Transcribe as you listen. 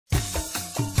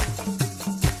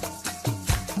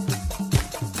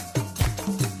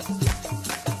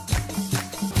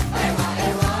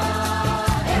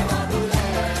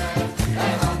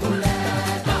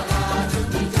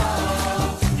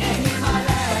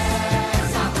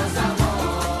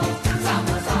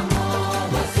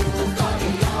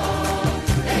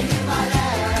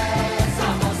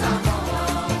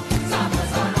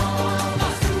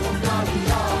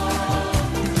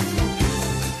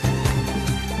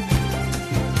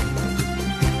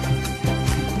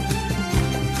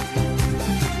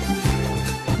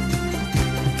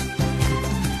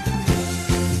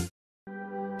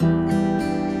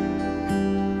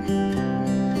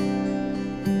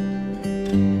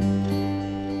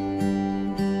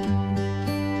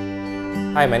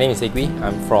Hi, my name is Egui.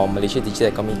 I'm from Malaysia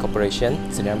Digital Economy Corporation,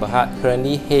 Sdn Bhd.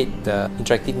 Currently head the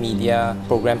interactive media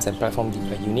programs and platform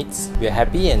units. We are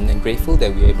happy and grateful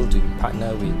that we are able to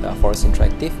partner with Forest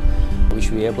Interactive,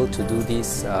 which we are able to do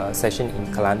this session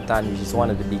in Kelantan, which is one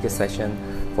of the biggest sessions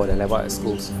for the LevelUp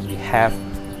schools. We have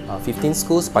 15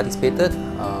 schools participated,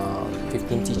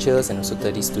 15 teachers and also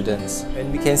 30 students.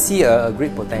 And we can see a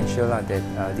great potential that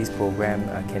this program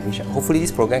can reach. Hopefully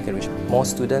this program can reach more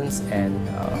students and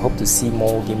hope to see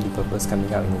more game developers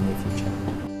coming out in the near future.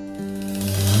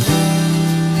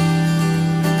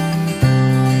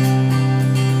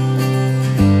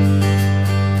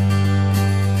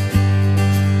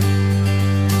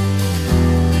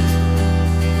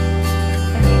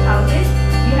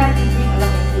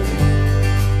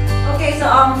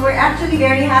 We're actually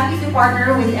very happy to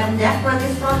partner with MDEC for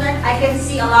this project. I can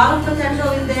see a lot of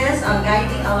potential in this,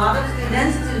 guiding a lot of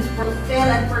students to fulfill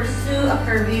and pursue a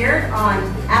career on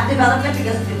app development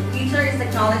because the future is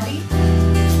technology.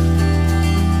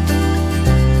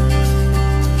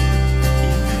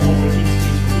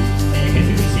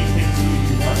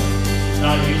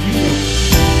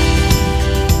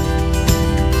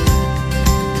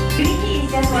 Unity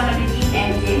is just one of the lead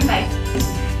engine, but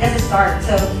That's a start.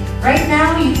 So right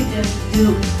now you can just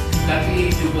do. Tapi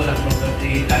cubalah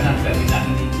property tanamkan minat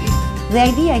ini. The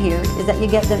idea here is that you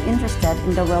get them interested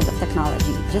in the world of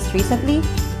technology. Just recently,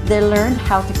 they learned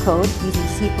how to code using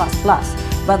C++,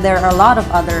 but there are a lot of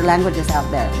other languages out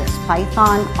there. There's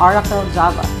Python, Oracle,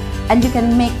 Java, and you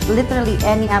can make literally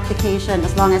any application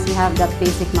as long as you have that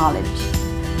basic knowledge.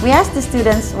 We asked the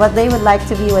students what they would like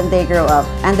to be when they grow up,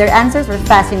 and their answers were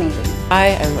fascinating.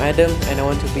 Hi, I'm Adam and I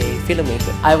want to be a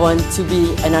filmmaker. I want to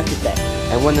be an architect.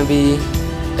 I want to be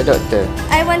a doctor.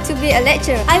 I want to be a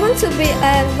lecturer. I want to be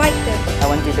a writer. I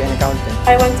want to be an accountant.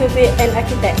 I want to be an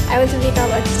architect. I want to become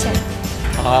a teacher.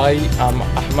 Hi, I'm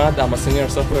Ahmad. I'm a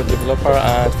senior software developer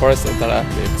at Forest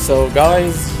Interactive. So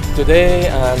guys,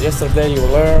 today and yesterday you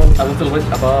learned a little bit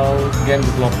about game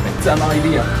development. It's an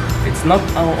idea. It's not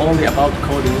only about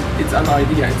coding, it's an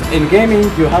idea. In gaming,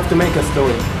 you have to make a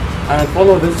story and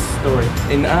follow this story.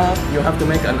 In app, you have to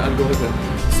make an algorithm.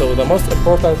 So the most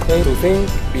important thing to think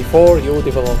before you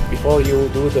develop, before you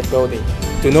do the coding,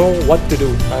 to know what to do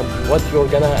and what you're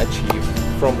gonna achieve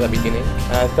from the beginning.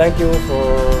 And thank you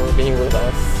for being with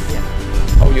us.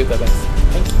 Hope you the best.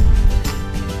 Thank you.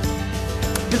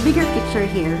 The bigger picture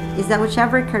here is that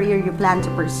whichever career you plan to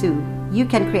pursue, you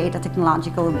can create a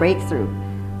technological breakthrough.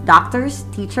 Doctors,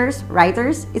 teachers,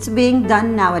 writers, it's being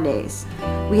done nowadays.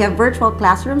 We have virtual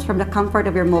classrooms from the comfort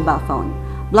of your mobile phone,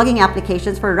 blogging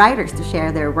applications for writers to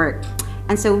share their work.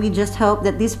 And so we just hope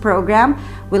that this program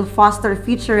will foster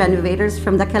future innovators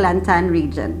from the Kelantan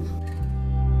region.